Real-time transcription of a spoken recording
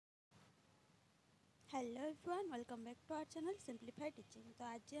Hello everyone welcome back to our channel simplify teaching. तो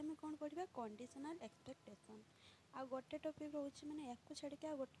आज आम कौन पढ़ा कंडीशनल एक्सपेक्टेशन आ गोटे टॉपिक रोचे मैंने या छाड़ी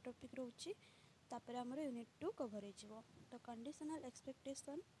आ गोटे टॉपिक रोचे आमर यूनिट 2 कवर हो। तो conditional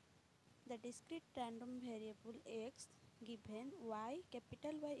expectation the discrete random variable x given y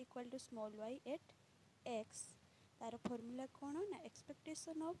capital Y equal to small y eight x तार फॉर्मूला कौन ना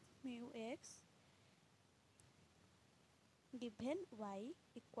expectation of mu x given y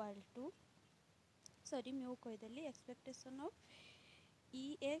equal to sorry mu कहीदेली expectation of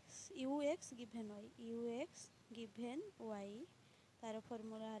ux given y तार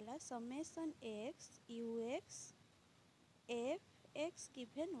formula है summation x ux F x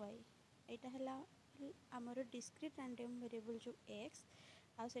given y यहाँ है आमर discrete random variable जो x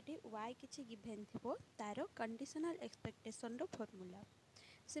आठी y किसी गिवन थी तार conditional expectation row formula.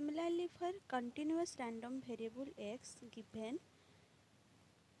 Similarly for continuous random variable x given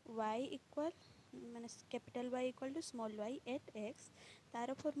y equal माने capital Y equal to small y eight x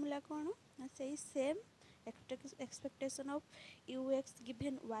तार फॉर्मूला कौन से same expectation of ux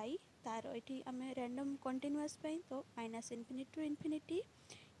given y तार ये आम रैंडम कंटिन्यूअस तो minus infinity to infinity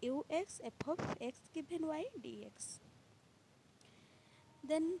ux F of x given y dx।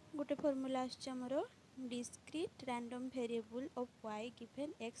 Then गोटे formula आमर discrete random variable of y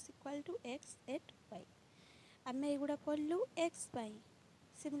given x equal to x eight y आम एगुड़ा पढ़लु x pi.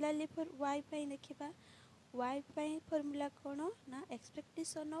 Similarly for y पाई देखा y पाई formula कौन ना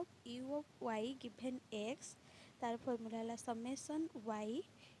expectation of u of y given x तार formula है summation y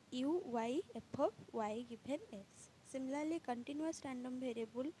u y F of y given x। Similarly continuous random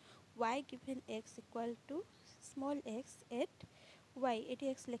variable y given x equal to small x eight y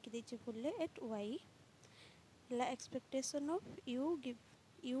ये x लिखी दीजिए भूल eight y है expectation of u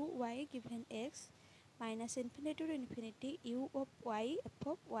y given x minus infinity to infinity u of y F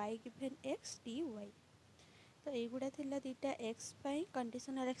of y given x dy। तो युड़ा थिला दीटा x pi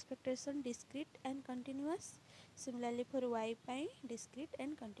conditional expectation discrete and continuous. Similarly for y pi discrete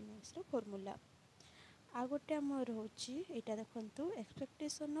and continuous row formula. आ गोटे आमर रोची यहाँ देखु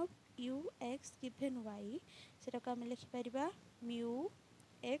expectation of u x given y से आम लिखिपर mu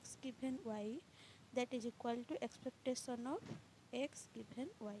x given y that is equal to expectation of x given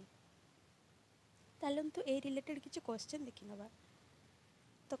y। चलतु ए related किसी question देखी नवा।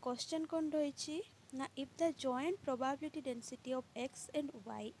 तो क्वेश्चन कौन रही ना if the joint probability density of x and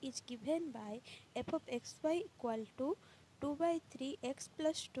y is given by f of xy equal to 2/3x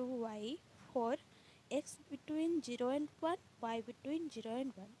plus 2y for x between 0 and 1, y between 0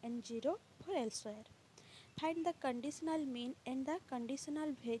 and 1 and 0 for elsewhere. Find the conditional mean and the conditional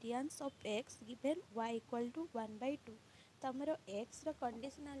variance of x given y equal to 1/2. तो आमर x रो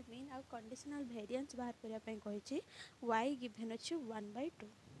conditional mean आ conditional variance बाहर करने कही y given अच्छी 1/2।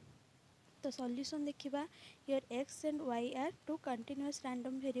 तो solution देखिबा here x and y are to continuous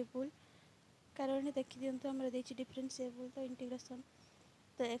random variable कारण देखि दियंतु हमर देछि डिफरेंशिएबल तो इंटीग्रेशन।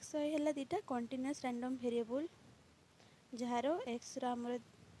 तो x y हला दीटा कंटिन्यूअस रैंडम वेरिएबल जहारो x रो हमर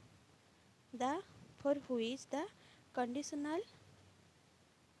the for which the conditional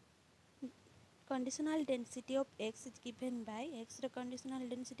density of x is given by x row conditional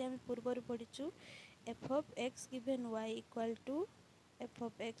density हम पूर्व पढ़ीचु f of x given y equal to f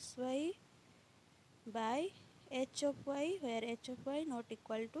of xy bye h of y where h of y not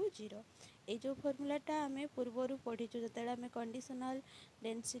equal to 0। ये जो फॉर्मूलाटा आम पूर्वर पढ़ीचु जो आम conditional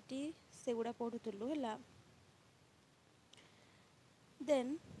density से गुड़ा पढ़ुलु है।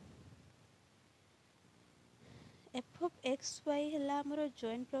 Then F of x Y है आमर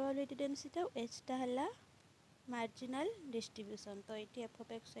जॉइंट प्रोबेबिलिटी डेंसिटी एच टा है मार्जिनल डिस्ट्रीब्यूशन। तो ये एफ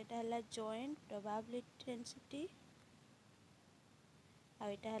ऑफ एक्स वाई है जॉइंट प्रोबेबिलिटी डेंसिटी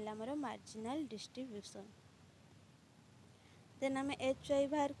आईटा है आमर मार्जिनल डिस्ट्रीब्यूशन। देन आम एच वाई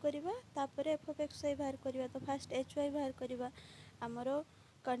बाहर करवा तापर एफ ऑफ एक्स वाई बाहर करवा। तो फास्ट एच वाई बाहर करवा आमर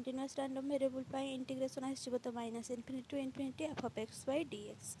कंटिन्यूअस रैंडम वेरिएबल पाई इंटीग्रेशन आसो तो minus infinity to infinity F of x Y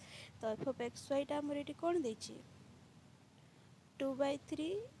dx। तो एफ ऑफ एक्स वाई आमर ये कौन देछि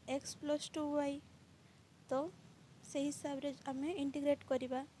 2/3x plus 2y। तो से हिसाब रे आम इंटीग्रेट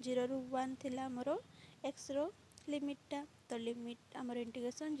करवा 0 ରୁ 1 थिला आमर x रो लिमिटटा। तो लिमिट आमर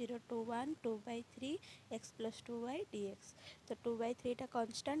integration 0 to 1 2/3x plus 2y dx। तो 2/3 टा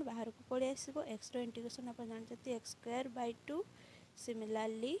कांस्टेंट बाहर को पड़े आसो x रो इंटीग्रेशन आप जानते x स्क्वायर बाय 2।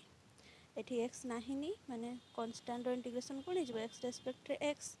 सिमिलरली एठी x नाहिनी माने कांस्टेंट रो इंटीग्रेशन कोन हो x रेस्पेक्ट रे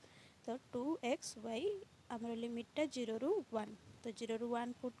x। तो 2xy आमर लिमिटटा 0 ରୁ 1। तो 0 ରୁ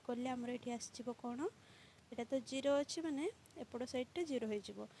 1 पुट कले आमर ये आसो कौन एटा तो 0 अच्छी माने एपट साइड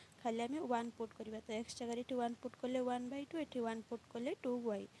 0 हो खाली आम 1 पुट करवा तो एक्स जगह ये 1 पुट कले 1/2 ये 1 पुट कले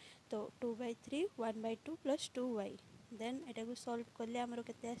 2y तो 2/3 1/2 प्लस 2y देन एटा को सॉल्व कले आमर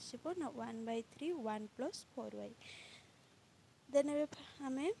केते आसीबो ना 1/3 1 प्लस 4y देन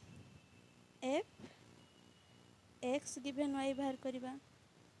आम एफ एक्स गिवन वाई बाहर करवा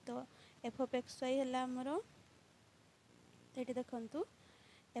तो एफ ऑफ एक्स वाई है आमर ये देखु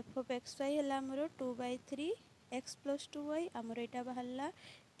एफ ऑफ एक्स वाई है आमर 2/3 एक्स प्लस 2y आमर यहाँ बाहर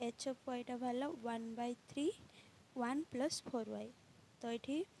एच ऑफ वाईटा बाहर 1/3 1 प्लस 4y तो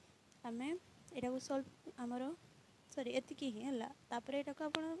ये आम यहाँ सॉल्व आमर सॉरी एतिकी ही है तापर यहाँ को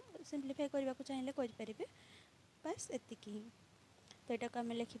आप सिंप्लीफाई करने को चाहिए करें बस एतिकी ही तो यहाँ को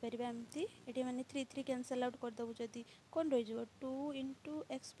आम लिखिपर एमती ये मैंने 3 3 कैनसल आउट करदेबू जदि कौन रही 2 इंटू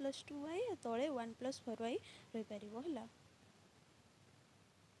एक्स प्लस 2y तले 1 प्लस 4y रही पार है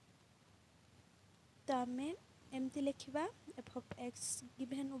तो आम एमती लिखा F of x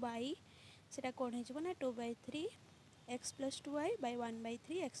given Y से कौन हो ना 2/3 x plus 2y bye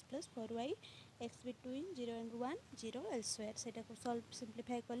 1/3 x plus 4y x between 0 and 1 0 elsewhere से सॉल्व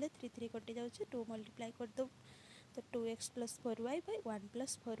सिंप्लीफाई कले 3 3 कटि जाऊँ 2 मल्टीप्लाई करदे तो 2x plus 4y bye 1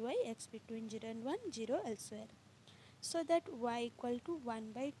 plus 4y x between 0 and 1 0 elsewhere so that y equal to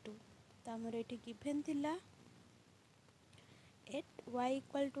 1/2 तो आमर ये गिवन थिला एट y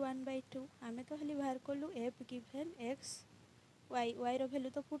इक्वल टू 1/2 आम तो खाली बाहर कलु F given x Y Y रो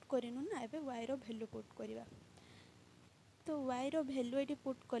भैल्यू तो पुट करूँ ना एबे वाई रो भैल्यू पुट करवा तो वाई रो भैल्यू ये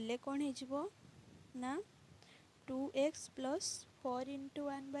पुट कले कौन हो ना 2x plus 4 into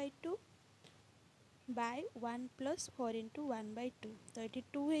 1/2 bye 1 plus 4 into 1/2 तो ये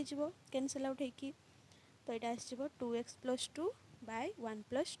 2 हो कैनसल आउट होगी तो यहाँ आसो 2x plus 2 bye 1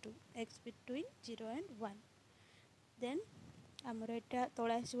 plus 2 x between 0 and 1 then आमर यहाँ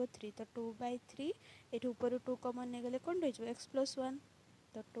तले आसो 3 तो 2/3 ये ऊपर 2 कमन नहीं गले कौन रही एक्स प्लस 1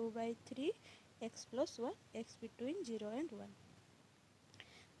 तो 2/3 x plus 1 x between 0 and 1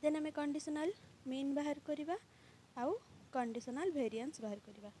 then आम कंडीशनल मीन बाहर करवा आउ कंडीशनल वेरिएंस बाहर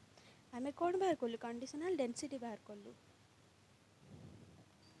करवा आम कौन बाहर कलु कंडीशनल डेंसिटी बाहर कलु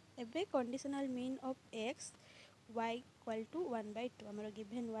एबे conditional mean of x Y equal to 1/2 आमर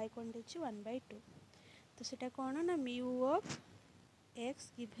गिवन वाई कौन देछि 1/2 तो सेटा कौन ना mu of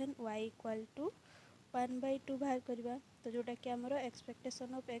x given Y equal to 1/2 बाहर करवा तो जोटा कि आमर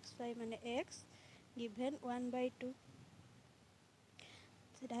एक्सपेक्टेशन ऑफ एक्स वाई माने एक्स गिवन 1/2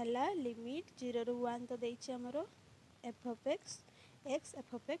 सेटा लिमिट 0 ରୁ 1 तो देछि आमर F of x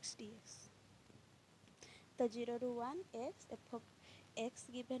F of x dx तो 0 ରୁ 1 x F of x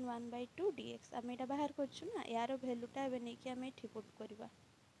given 1/2 dx आम यहाँ बाहर करछु ना यार भैल्यूटा एबे नहीं कि आम ये पुट करवा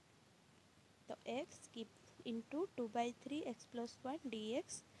तो x into 2/3 x plus 1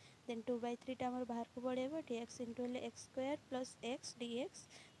 dx then 2/3 टा आमर बाहर को पड़ेगा dx इंटू हेले x square plus x dx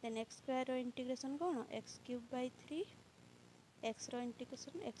then x square integration कौन x cube by 3 x row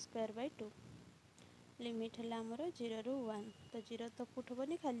integration x square by 2 limit है आमर 0 ରୁ 1 तो 0 तो पुट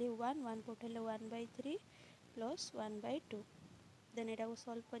हेनी खाली 1 1 पुट हेले 1/3 प्लस 1/2 देन यहाँ को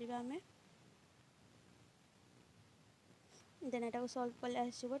सॉल्व करवा आम देन यहाँ को सॉल्व कले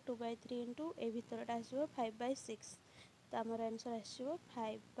आसो 2/3 इंटू ए भितरटा आसो 5/6 तो आमर आंसर आसो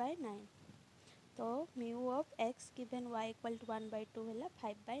 5/9 तो mu of x given Y equal to 1/2 है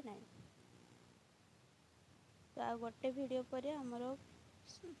 5/9 तो आ गोटे वीडियो पर आमर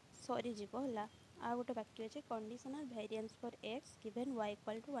सरी है आ गोटे बाकी अच्छे conditional variance for x given Y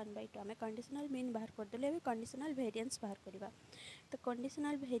equal to 1/2 आम कंडीशनल मीन बाहर करदेले अभी कंडीशनल वेरिएंस बाहर करवा तो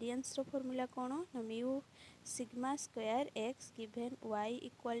कंडीशनल वेरिएंस रो फॉर्मूला कौन ना mu sigma square x given Y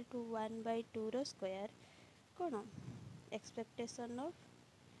equal to 1/2 row square कौन expectation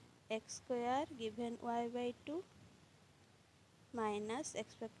of x square given y/2 minus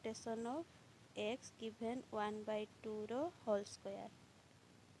expectation of x given 1/2 row whole square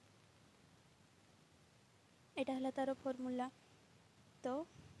एटा हला तार फॉर्मूला तो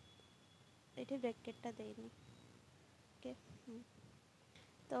ये ब्रैकेटा देनी ओके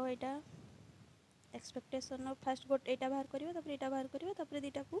तो यहाँ एक्सपेक्टेशन ऑफ फास्ट गोटे यहाँ बाहर करवा यहाँ बाहर करवा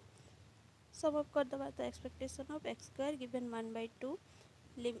दुईटा को सम अप करदे तो expectation of x square given 1/2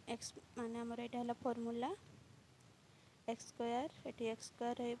 x माने आमर यहाँ है फॉर्मूला एक्स स्क्वायर ये एक्स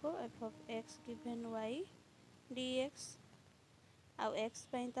स्क्वायर हो F of x given Y dx आउ एक्स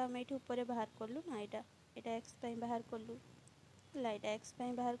तो आम ये ऊपर बाहर कलु ना यहाँ एक्स बाहर कलु यहाँ एक्स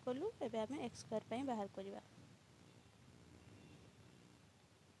बाहर कलु एबे आम एक्स स्क्वायर बाहर करवा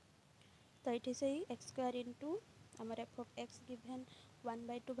तो ये से एक्स स्क्वायर इंटू आमर एफ ऑफ एक्स गिवन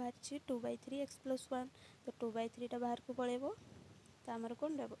 1/2 बाहर 2/3 एक्स प्लस 1 तो 2/3 टा बाहर को पड़ेबो तो आमर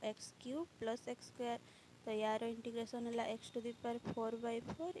कौन रहो x cube plus x square तो यार इंटीग्रेशन है x टू द पावर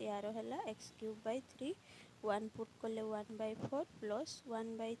 4/4 यार है x³ 3 1 पुट कले 1/4 प्लस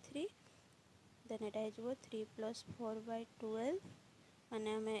 1/3 देन एटा हो 3 + 4/12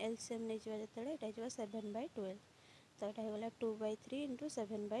 माने आम एलसीएम नहीं जो ये 7/12 तो यहाँ होगा 2/3 ×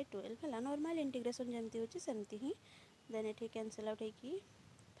 7/12 है नॉर्मल इंटीग्रेशन जमती होची सेमती ही देन ये कैंसल आउट होगी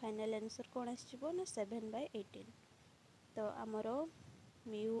फाइनल आंसर कौन आसो ना 7/18 तो आमर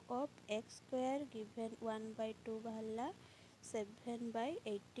म्यू ऑफ x² गिवन 1/2 बाहरला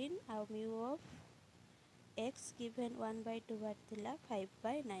 7/18 आउ म्यू ऑफ x गिवन 1/2 बाहर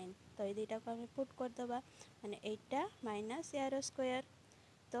 5/9 तो ये दुटा को आम पुट करदे माने 8 माइनस यार स्क्वायर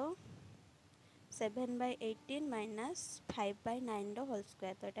तो 7/18 माइनस 5/9 होल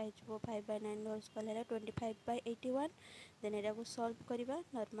स्क्वायर तो यहाँ हो 5/9 होल स्क्वायर है 25/81 देन यहाँ को सॉल्व करवा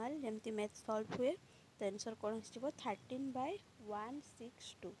नॉर्मल जमती मैथ सॉल्व हुए तो आंसर कौन आसो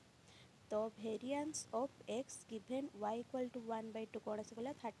 13/162 तो variance of x given y equal to 1/2 कौन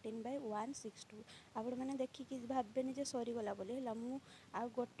आसगला 13/162 आपण मैंने देखिकी भावेनि जे सरीगला बोली है मु आ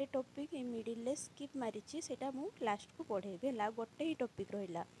गोटे टॉपिक मिडिल स्किप मारी सेटा मु लास्ट को पढ़ेबी है गोटे ही टॉपिक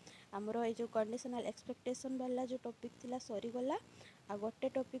रहा आमर ये जो कंडीशनल एक्सपेक्टेशन वाला जो टॉपिक थिला सरीगला आ गोटे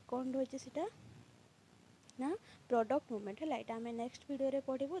टॉपिक कौन रही है ना प्रोडक्ट मूवमेंट है यहाँ आम नेक्स्ट वीडियो रे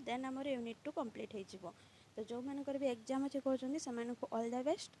पढ़ू देन आमर यूनिट 2 कंप्लीट हो तो जो मानकर भी एग्जाम अच्छे कहते हैं ऑल द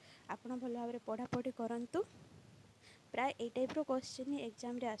बेस्ट आपड़ भल भाव पढ़ापढ़ी करूँ प्राय ए टाइप क्वेश्चन ही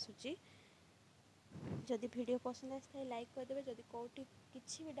एग्जाम रे आसूची जदि वीडियो पसंद आए लाइक करदे जदि कौटी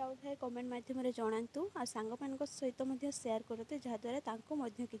किसी भी डाउट है कमेंट माध्यम जनातु आ सांग सहित शेयर करते जहाँद्वारा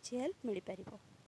किसी हेल्प मिल पार।